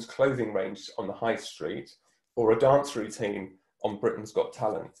children's clothing range on the high street or a dance routine on Britain's Got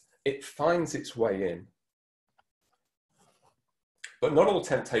Talent. It finds its way in. But not all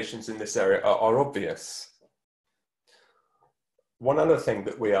temptations in this area are obvious. One other thing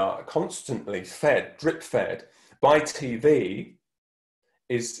that we are constantly fed, drip-fed by TV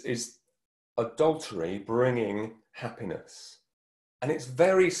is adultery bringing happiness. And it's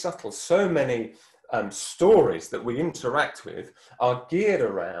very subtle. So many stories that we interact with are geared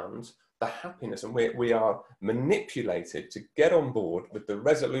around the happiness, and we are manipulated to get on board with the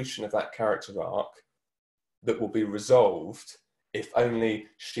resolution of that character arc that will be resolved if only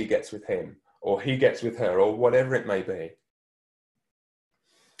she gets with him or he gets with her or whatever it may be.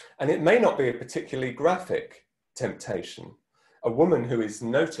 And it may not be a particularly graphic temptation. A woman who is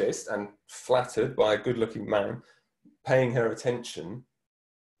noticed and flattered by a good-looking man paying her attention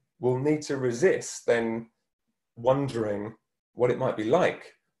will need to resist then wondering what it might be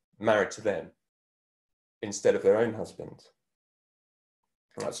like married to them instead of their own husband.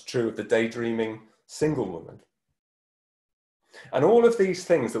 And that's true of the daydreaming single woman. And all of these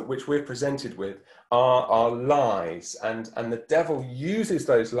things that which we're presented with are lies, and the devil uses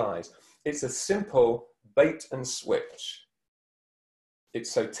those lies. It's a simple bait and switch. It's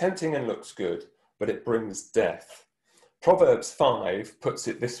so tempting and looks good, but it brings death. Proverbs 5 puts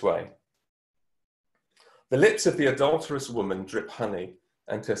it this way: the lips of the adulterous woman drip honey,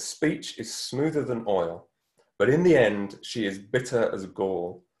 and her speech is smoother than oil. But in the end, she is bitter as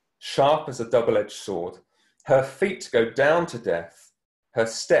gall, sharp as a double-edged sword. Her feet go down to death. Her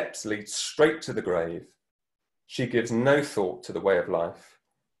steps lead straight to the grave. She gives no thought to the way of life.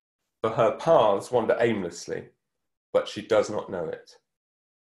 For her paths wander aimlessly, but she does not know it.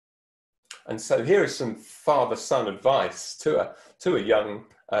 And so here is some father-son advice to a young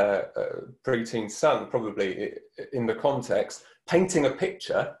preteen son, probably in the context, painting a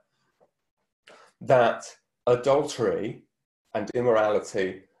picture that adultery and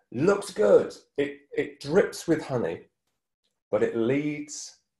immorality looks good. It drips with honey, but it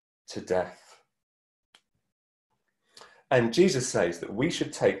leads to death. And Jesus says that we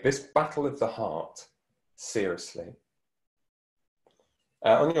should take this battle of the heart seriously.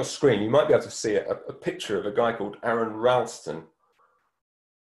 On your screen, you might be able to see a picture of a guy called Aaron Ralston.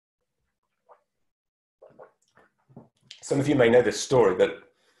 Some of you may know this story, that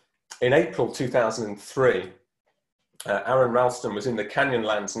in April 2003, Aaron Ralston was in the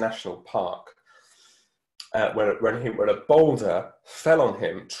Canyonlands National Park when a boulder fell on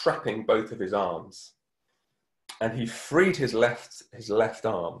him, trapping both of his arms. And he freed his left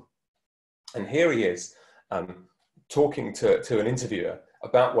arm. And here he is talking to an interviewer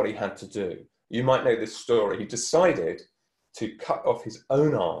about what he had to do. You might know this story. He decided to cut off his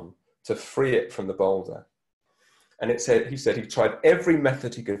own arm to free it from the boulder. And he said he tried every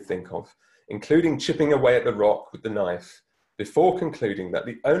method he could think of, including chipping away at the rock with the knife, before concluding that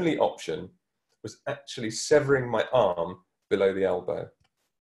the only option was actually severing my arm below the elbow.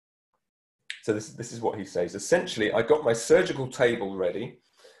 So this is what he says. Essentially, I got my surgical table ready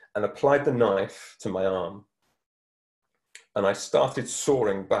and applied the knife to my arm. And I started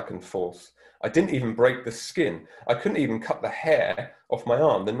sawing back and forth. I didn't even break the skin. I couldn't even cut the hair off my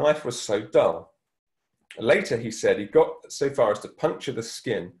arm. The knife was so dull. Later, he said, he got so far as to puncture the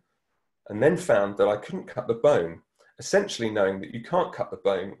skin and then found that I couldn't cut the bone, essentially knowing that you can't cut the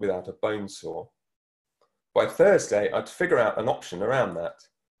bone without a bone saw. By Thursday, I'd figure out an option around that.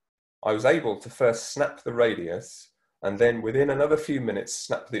 I was able to first snap the radius and then within another few minutes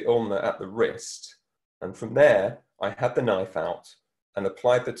snap the ulna at the wrist. And from there, I had the knife out and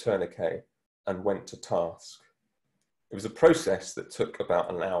applied the tourniquet and went to task. It was a process that took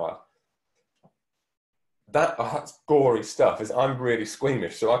about an hour. That's gory stuff. I'm really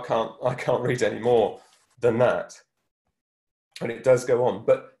squeamish, so I can't read any more than that. And it does go on.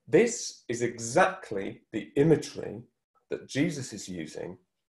 But this is exactly the imagery that Jesus is using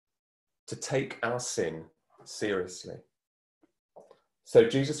to take our sin seriously. So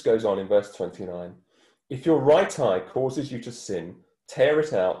Jesus goes on in verse 29. If your right eye causes you to sin, tear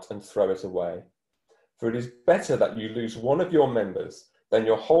it out and throw it away. For it is better that you lose one of your members than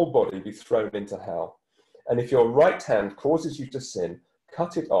your whole body be thrown into hell. And if your right hand causes you to sin,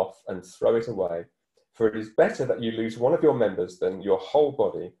 cut it off and throw it away. For it is better that you lose one of your members than your whole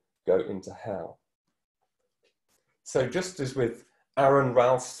body go into hell. So just as with Aaron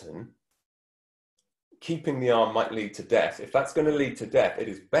Ralston, keeping the arm might lead to death. If that's going to lead to death, it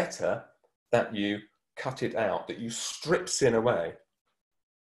is better that you cut it out, that you strip sin away.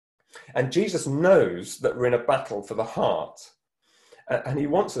 And Jesus knows that we're in a battle for the heart. And he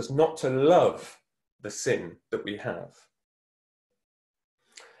wants us not to love the sin that we have.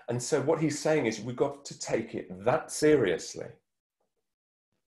 And so what he's saying is we've got to take it that seriously.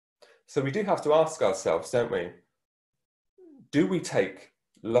 So we do have to ask ourselves, don't we? Do we take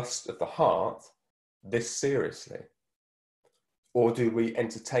lust of the heart this seriously? Or do we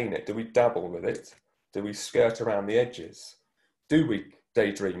entertain it? Do we dabble with it? Do we skirt around the edges? Do we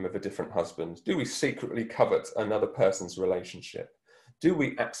daydream of a different husband? Do we secretly covet another person's relationship? Do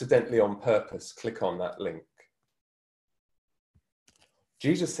we accidentally on purpose click on that link?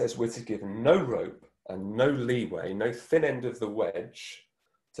 Jesus says we're to give no rope and no leeway, no thin end of the wedge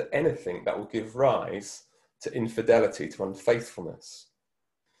to anything that will give rise to infidelity, to unfaithfulness.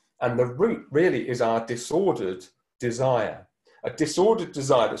 And the root really is our disordered desire, a disordered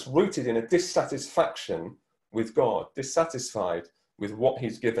desire that's rooted in a dissatisfaction with God, dissatisfied with what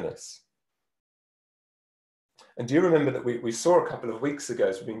he's given us. And do you remember that we saw a couple of weeks ago,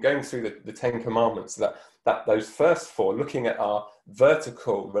 as we've been going through the Ten Commandments, that those first four, looking at our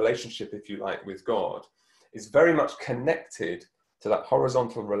vertical relationship, if you like, with God, is very much connected to that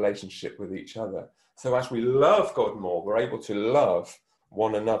horizontal relationship with each other. So as we love God more, we're able to love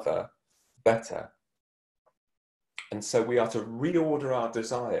one another better. And so we are to reorder our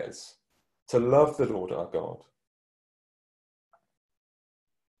desires to love the Lord our God.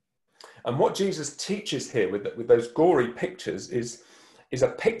 And what Jesus teaches here with those gory pictures is a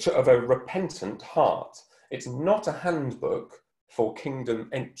picture of a repentant heart. It's not a handbook for kingdom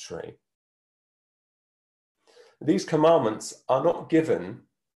entry. These commandments are not given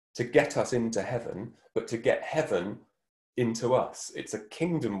to get us into heaven, but to get heaven into us. It's a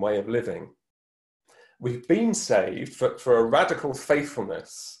kingdom way of living. We've been saved for a radical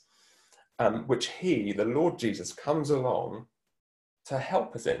faithfulness, which he, the Lord Jesus, comes along to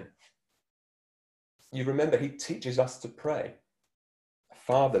help us in. You remember, he teaches us to pray.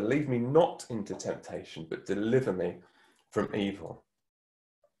 Father, lead me not into temptation, but deliver me from evil.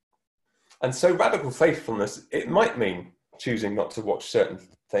 And so radical faithfulness, it might mean choosing not to watch certain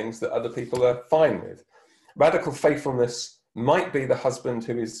things that other people are fine with. Radical faithfulness might be the husband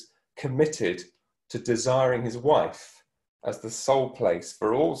who is committed to desiring his wife as the sole place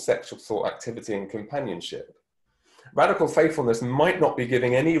for all sexual thought, activity and companionship. Radical faithfulness might not be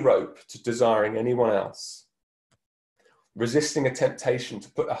giving any rope to desiring anyone else, resisting a temptation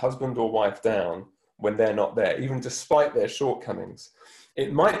to put a husband or wife down when they're not there, even despite their shortcomings.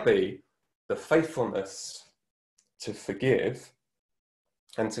 It might be the faithfulness to forgive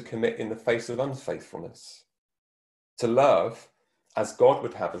and to commit in the face of unfaithfulness, to love as God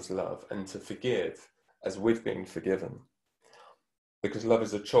would have us love, and to forgive as we've been forgiven, because love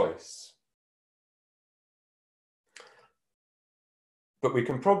is a choice. But we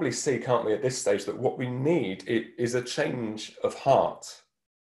can probably see, can't we, at this stage, that what we need is a change of heart.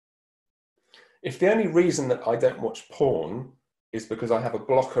 If the only reason that I don't watch porn is because I have a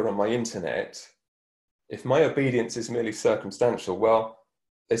blocker on my internet, if my obedience is merely circumstantial, well,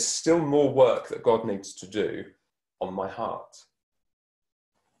 there's still more work that God needs to do on my heart.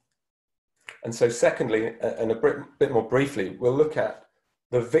 And so secondly, and a bit more briefly, we'll look at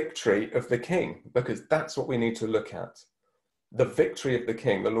the victory of the King, because that's what we need to look at. The victory of the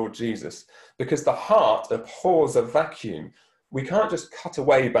King, the Lord Jesus, because the heart abhors a vacuum. We can't just cut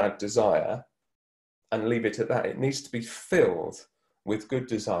away bad desire and leave it at that. It needs to be filled with good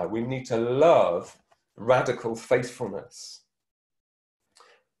desire. We need to love radical faithfulness.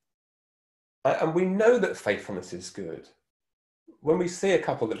 And we know that faithfulness is good. When we see a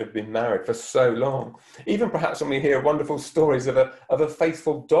couple that have been married for so long, even perhaps when we hear wonderful stories of a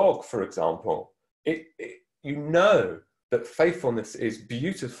faithful dog, for example, you know that faithfulness is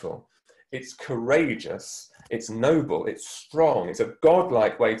beautiful, it's courageous, it's noble, it's strong, it's a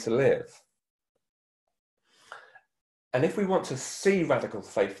godlike way to live. And if we want to see radical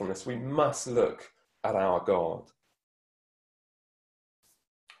faithfulness, we must look at our God.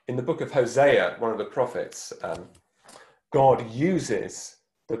 In the book of Hosea, one of the prophets, God uses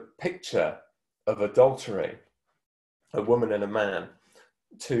the picture of adultery, a woman and a man,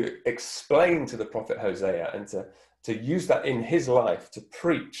 to explain to the prophet Hosea and to use that in his life to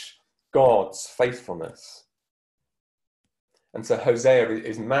preach God's faithfulness. And so Hosea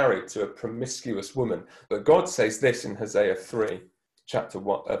is married to a promiscuous woman. But God says this in Hosea 3,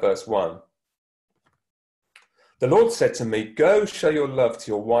 verse 1. The Lord said to me, go show your love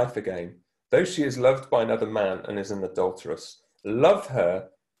to your wife again, though she is loved by another man and is an adulteress. Love her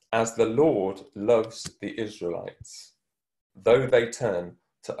as the Lord loves the Israelites, though they turn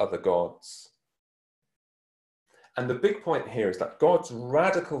to other gods. And the big point here is that God's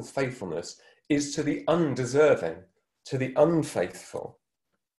radical faithfulness is to the undeserving, to the unfaithful.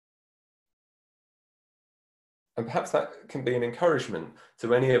 And perhaps that can be an encouragement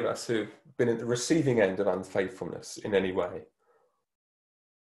to any of us who've been at the receiving end of unfaithfulness in any way.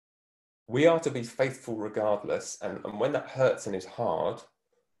 We are to be faithful regardless, and when that hurts and is hard,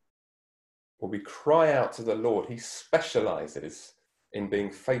 well, we cry out to the Lord. He specializes in being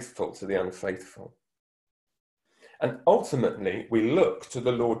faithful to the unfaithful. And ultimately, we look to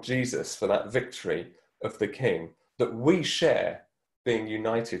the Lord Jesus for that victory of the King, that we share being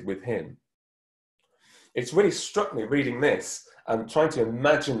united with him. It's really struck me reading this and trying to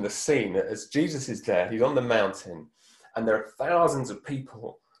imagine the scene as Jesus is there, he's on the mountain, and there are thousands of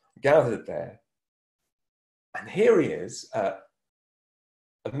people gathered there. And here he is, a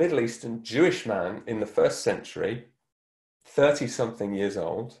Middle Eastern Jewish man in the first century, 30-something years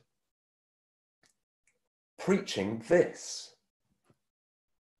old, preaching this.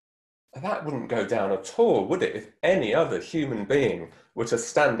 That wouldn't go down at all, would it, if any other human being were to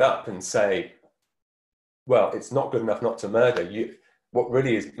stand up and say, well, it's not good enough not to murder. What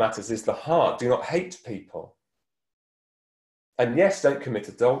really matters is the heart. Do not hate people. And yes, don't commit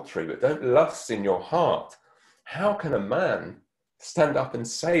adultery, but don't lust in your heart. How can a man stand up and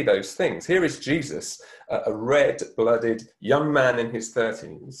say those things? Here is Jesus, a red-blooded young man in his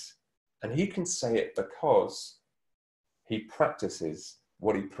 30s, and he can say it because he practices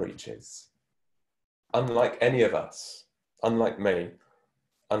what he preaches. Unlike any of us, unlike me,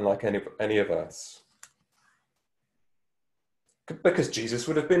 unlike any of us. Because Jesus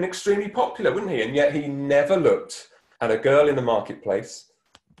would have been extremely popular, wouldn't he? And yet he never looked at a girl in the marketplace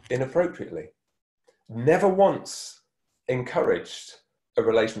inappropriately. Never once encouraged a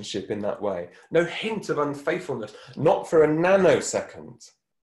relationship in that way. No hint of unfaithfulness, not for a nanosecond.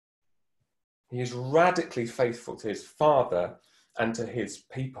 He is radically faithful to his Father and to his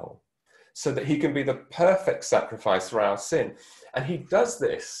people, so that he can be the perfect sacrifice for our sin. And he does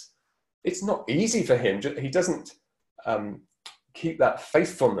this. It's not easy for him. He doesn't keep that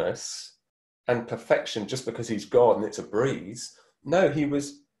faithfulness and perfection just because he's God and it's a breeze. No, he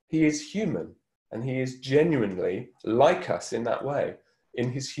is human, and he is genuinely like us in that way,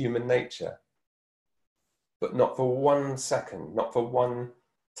 in his human nature. But not for 1 second, not for one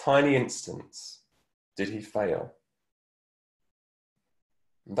tiny instance did he fail.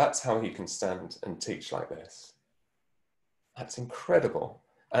 That's how he can stand and teach like this. That's incredible.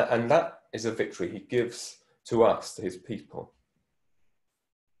 And that is a victory he gives to us, to his people.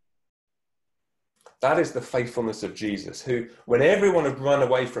 That is the faithfulness of Jesus, who, when everyone had run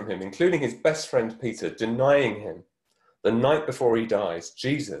away from him, including his best friend Peter, denying him, the night before he dies,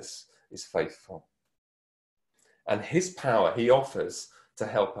 Jesus is faithful. And his power he offers to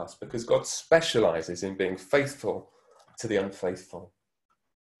help us, because God specializes in being faithful to the unfaithful.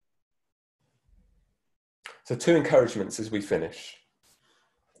 So 2 encouragements as we finish.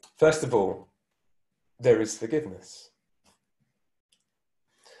 First of all, there is forgiveness.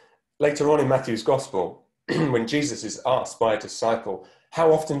 Later on in Matthew's Gospel, when Jesus is asked by a disciple,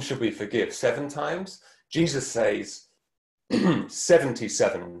 how often should we forgive? 7 times? Jesus says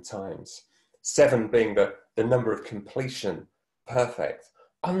 77 times. 7 being the number of completion, perfect,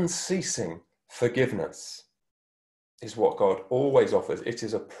 unceasing forgiveness is what God always offers. It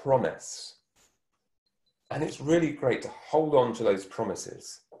is a promise. And it's really great to hold on to those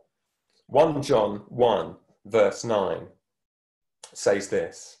promises. 1 John 1 verse 9 says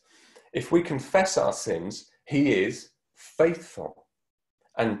this: if we confess our sins, he is faithful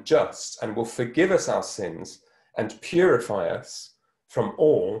and just and will forgive us our sins and purify us from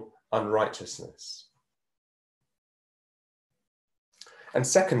all unrighteousness. And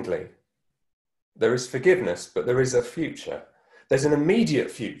secondly, there is forgiveness, but there is a future. There's an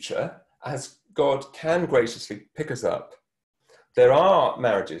immediate future as God can graciously pick us up. There are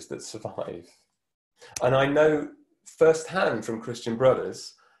marriages that survive. And I know firsthand from Christian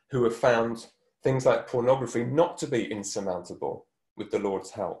brothers who have found things like pornography not to be insurmountable with the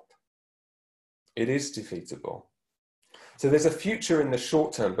Lord's help. It is defeatable. So there's a future in the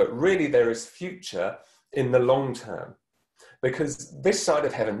short term, but really there is future in the long term. Because this side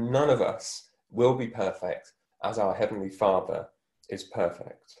of heaven, none of us will be perfect as our Heavenly Father is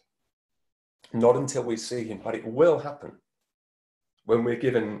perfect. Not until we see him, but it will happen when we're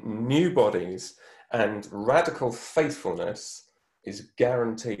given new bodies, and radical faithfulness is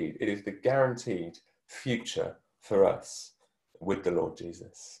guaranteed. It is the guaranteed future for us with the Lord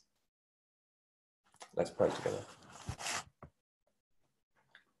Jesus. Let's pray together.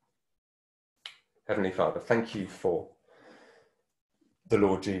 Heavenly Father, thank you for the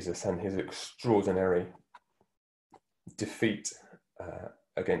Lord Jesus and his extraordinary defeat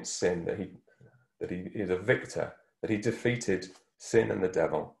against sin, that he is a victor, that he defeated sin and the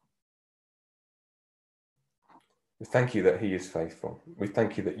devil. We thank you that he is faithful. We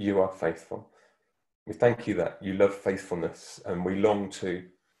thank you that you are faithful. We thank you that you love faithfulness, and we long to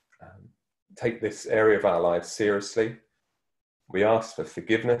take this area of our lives seriously. We ask for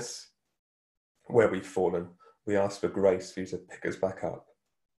forgiveness where we've fallen. We ask for grace for you to pick us back up.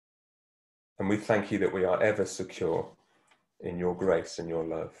 And we thank you that we are ever secure in your grace and your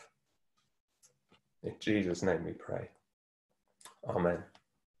love. In Jesus' name we pray. Amen.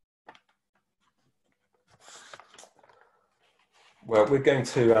 Well, we're going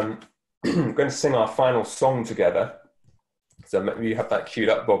to sing our final song together. So maybe you have that queued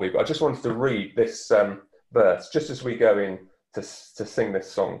up, Bobby. But I just wanted to read this verse just as we go in to sing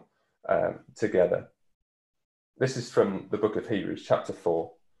this song together. This is from the book of Hebrews, chapter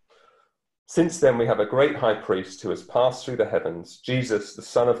 4. Since then we have a great high priest who has passed through the heavens, Jesus, the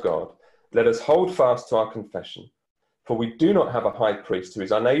Son of God. Let us hold fast to our confession, for we do not have a high priest who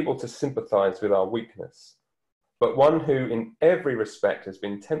is unable to sympathize with our weakness, but one who in every respect has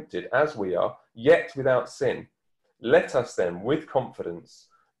been tempted as we are, yet without sin. Let us then, with confidence,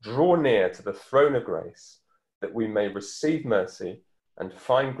 draw near to the throne of grace, that we may receive mercy and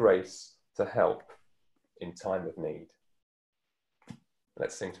find grace to help in time of need.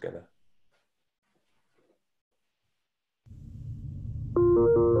 Let's sing together.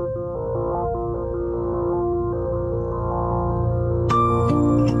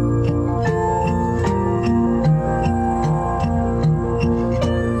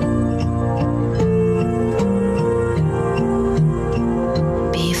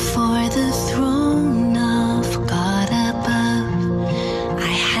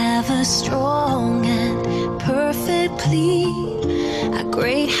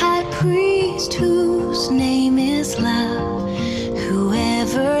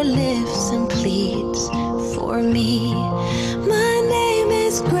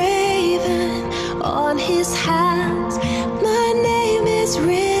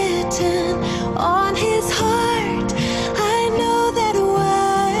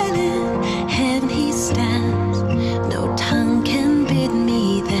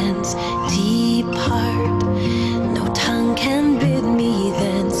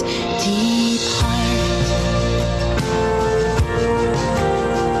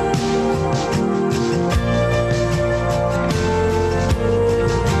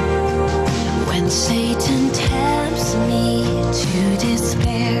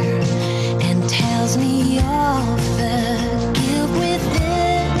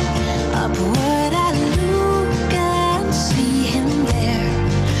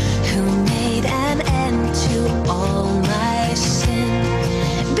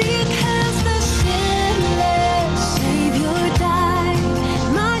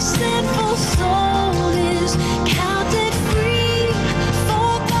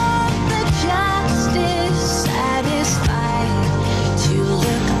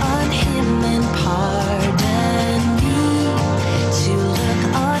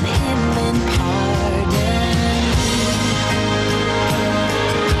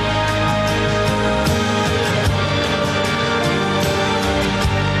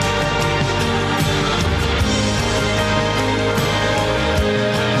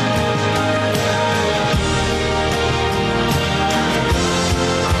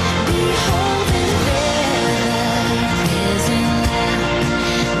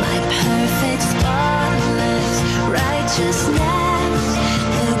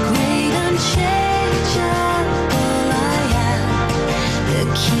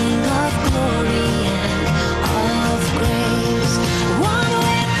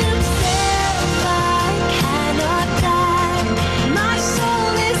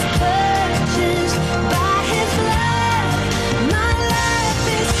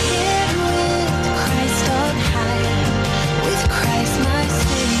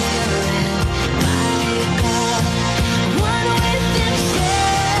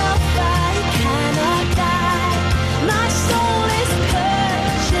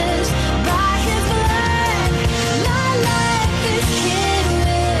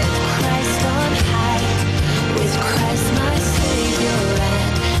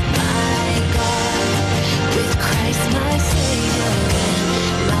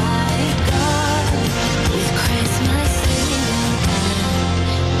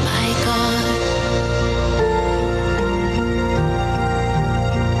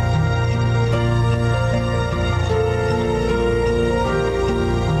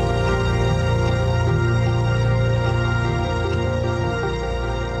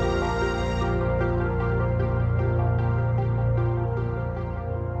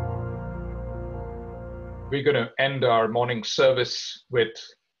 We're going to end our morning service with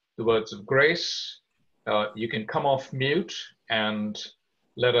the words of grace. You can come off mute and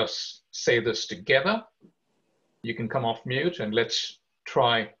let us say this together. You can come off mute and let's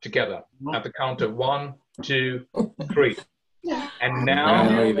try together at the count of 1, 2, 3. And now,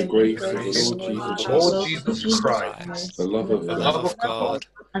 may the grace of Lord Jesus Christ, the love of God,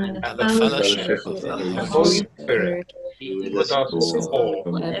 and and the fellowship of the Holy Spirit be with us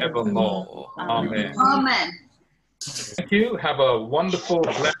all evermore. Amen. Amen. Thank you. Have a wonderful,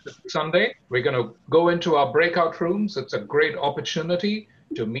 blessed Sunday. We're going to go into our breakout rooms. It's a great opportunity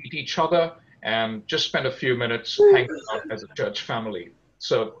to meet each other and just spend a few minutes hanging out as a church family.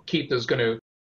 So Keith is going to